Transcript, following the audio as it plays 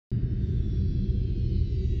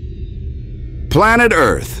planet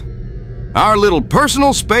Earth. Our little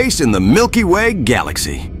personal space in the Milky Way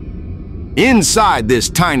galaxy. Inside this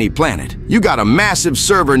tiny planet, you got a massive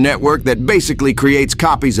server network that basically creates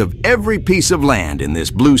copies of every piece of land in this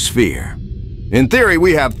blue sphere. In theory,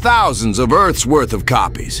 we have thousands of Earth's worth of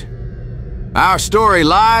copies. Our story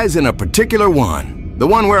lies in a particular one, the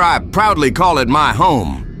one where I proudly call it my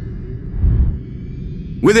home.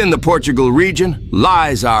 Within the Portugal region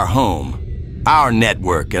lies our home, our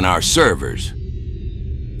network and our servers.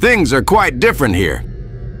 Things are quite different here.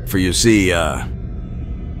 For you see, you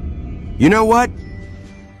know what?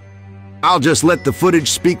 I'll just let the footage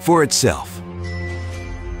speak for itself.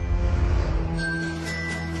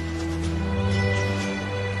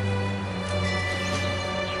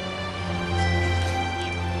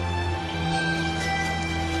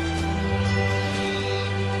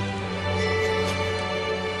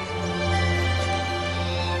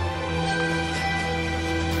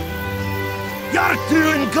 You're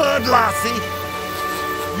doing good, lassie.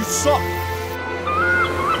 You suck.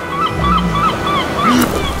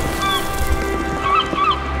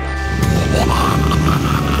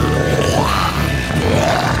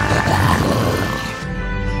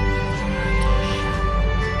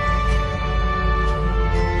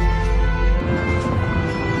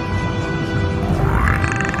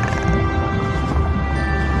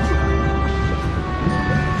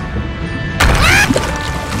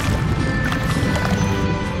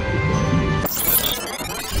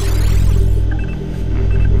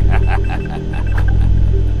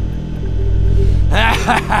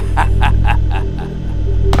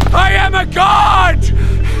 I am a god!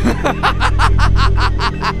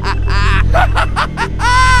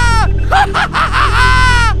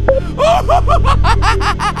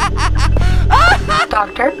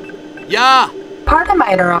 Doctor? Yeah? Pardon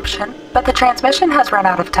my interruption, but the transmission has run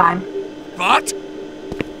out of time. What?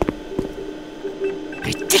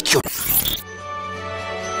 Ridiculous.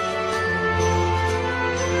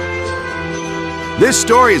 This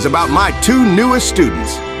story is about my two newest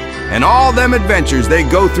students and all them adventures they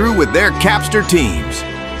go through with their Capster teams.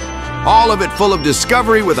 All of it full of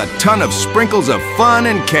discovery with a ton of sprinkles of fun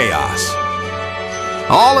and chaos.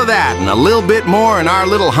 All of that and a little bit more in our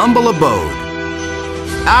little humble abode.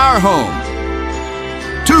 Our home.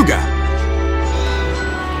 Tooga.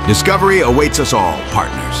 Discovery awaits us all,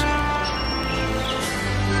 partners.